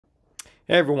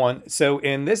Hey everyone, so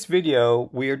in this video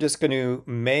we are just going to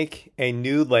make a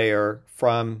new layer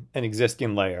from an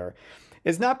existing layer.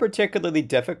 It's not particularly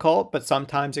difficult, but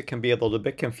sometimes it can be a little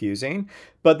bit confusing.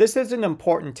 But this is an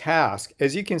important task.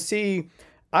 As you can see,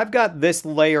 I've got this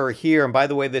layer here, and by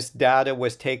the way, this data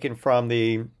was taken from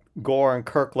the Gore and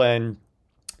Kirkland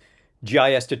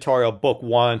GIS tutorial book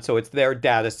 1, so it's their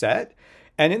data set.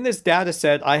 And in this data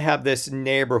set, I have this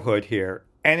neighborhood here,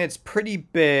 and it's pretty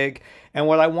big. And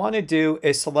what I want to do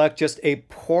is select just a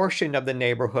portion of the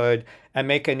neighborhood and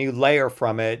make a new layer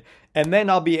from it. And then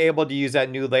I'll be able to use that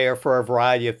new layer for a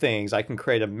variety of things. I can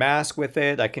create a mask with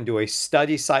it. I can do a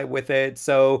study site with it.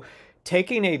 So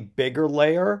taking a bigger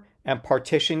layer and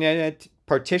partitioning it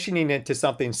to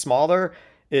something smaller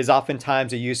is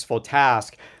oftentimes a useful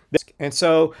task. And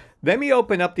so let me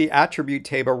open up the attribute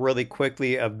table really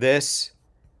quickly of this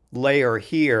layer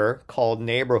here called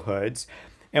neighborhoods.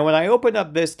 And when I open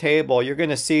up this table, you're going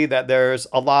to see that there's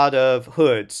a lot of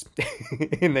hoods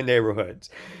in the neighborhoods.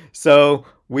 So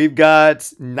we've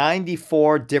got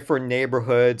 94 different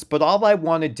neighborhoods, but all I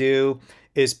want to do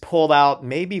is pull out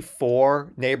maybe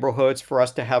 4 neighborhoods for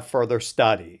us to have further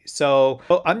study. So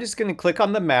I'm just going to click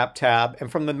on the map tab,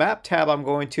 and from the map tab, I'm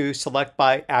going to select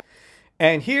by attribute.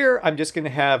 And here I'm just going to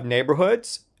have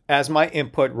neighborhoods as my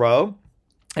input row.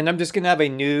 And I'm just going to have a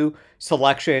new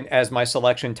selection as my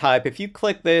selection type. If you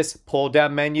click this pull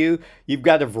down menu, you've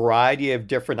got a variety of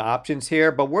different options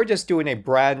here, but we're just doing a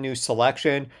brand new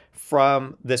selection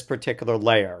from this particular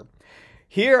layer.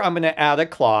 Here I'm going to add a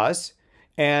clause,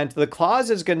 and the clause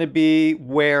is going to be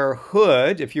where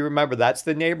hood, if you remember that's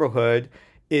the neighborhood,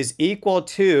 is equal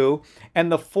to, and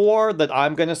the 4 that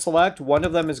I'm going to select, one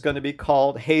of them is going to be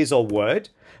called Hazelwood.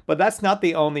 But that's not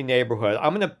the only neighborhood.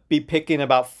 I'm going to be picking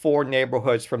about 4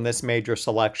 neighborhoods from this major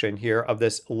selection here of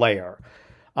this layer.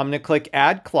 I'm going to click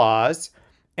Add Clause,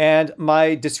 and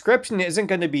my description isn't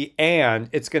going to be and,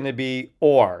 it's going to be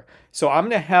or. So I'm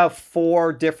going to have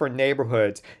 4 different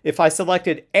neighborhoods. If I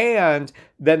selected and,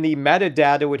 then the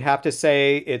metadata would have to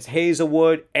say it's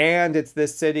Hazelwood, and it's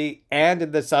this city, and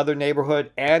it's this other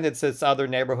neighborhood, and it's this other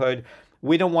neighborhood.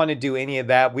 We don't want to do any of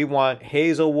that. We want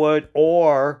Hazelwood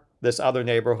or this other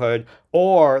neighborhood,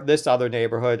 or this other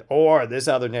neighborhood, or this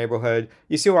other neighborhood.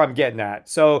 You see where I'm getting at.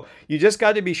 So you just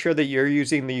got to be sure that you're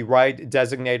using the right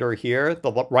designator here,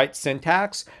 the right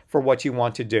syntax for what you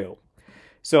want to do.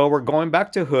 So we're going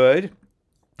back to hood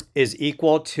is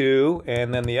equal to,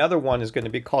 and then the other one is going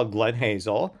to be called Glen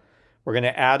Hazel. We're going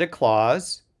to add a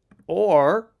clause,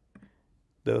 or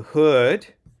the hood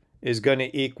is going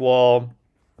to equal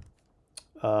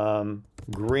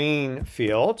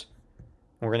Greenfield.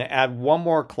 We're going to add one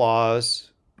more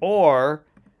clause, or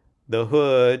the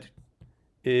hood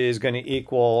is going to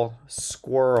equal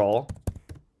Squirrel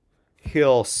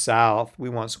Hill South. We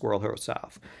want Squirrel Hill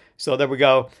South. So there we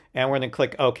go. And we're going to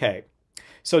click OK.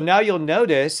 So now you'll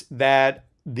notice that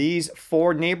these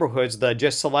 4 neighborhoods that I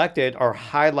just selected are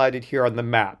highlighted here on the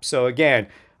map. So again,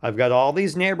 I've got all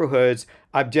these neighborhoods.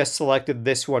 I've just selected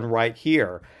this one right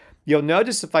here. You'll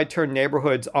notice if I turn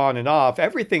neighborhoods on and off,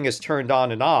 everything is turned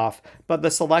on and off, but the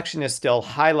selection is still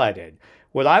highlighted.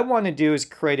 What I want to do is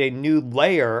create a new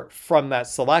layer from that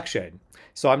selection.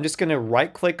 So I'm just going to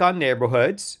right click on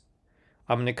neighborhoods.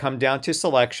 I'm going to come down to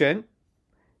selection,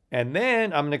 and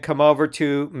then I'm going to come over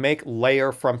to make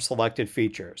layer from selected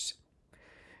features.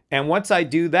 And once I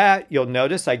do that, you'll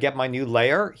notice I get my new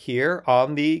layer here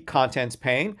on the contents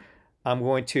pane. I'm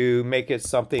going to make it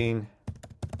something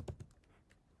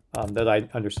that I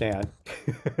understand,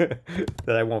 that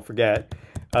I won't forget,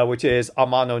 which is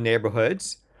Amano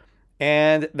Neighborhoods.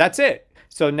 And that's it.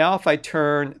 So now if I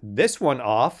turn this one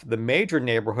off, the major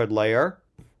neighborhood layer,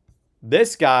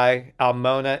 this guy,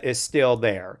 Almona, is still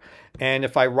there. And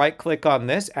if I right click on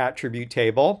this attribute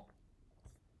table,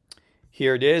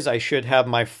 here it is. I should have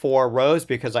my 4 rows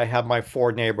because I have my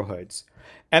 4 neighborhoods.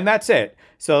 And that's it.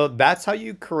 So that's how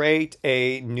you create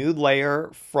a new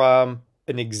layer from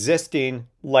an existing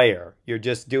layer. You're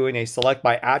just doing a select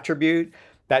by attribute.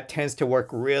 That tends to work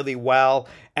really well.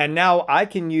 And now I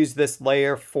can use this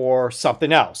layer for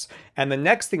something else. And the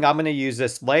next thing I'm going to use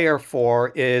this layer for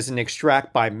is an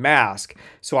extract by mask.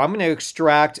 So I'm going to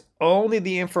extract only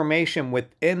the information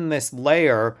within this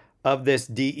layer of this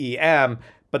DEM,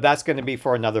 but that's going to be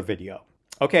for another video.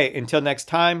 Okay, until next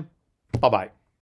time, bye-bye.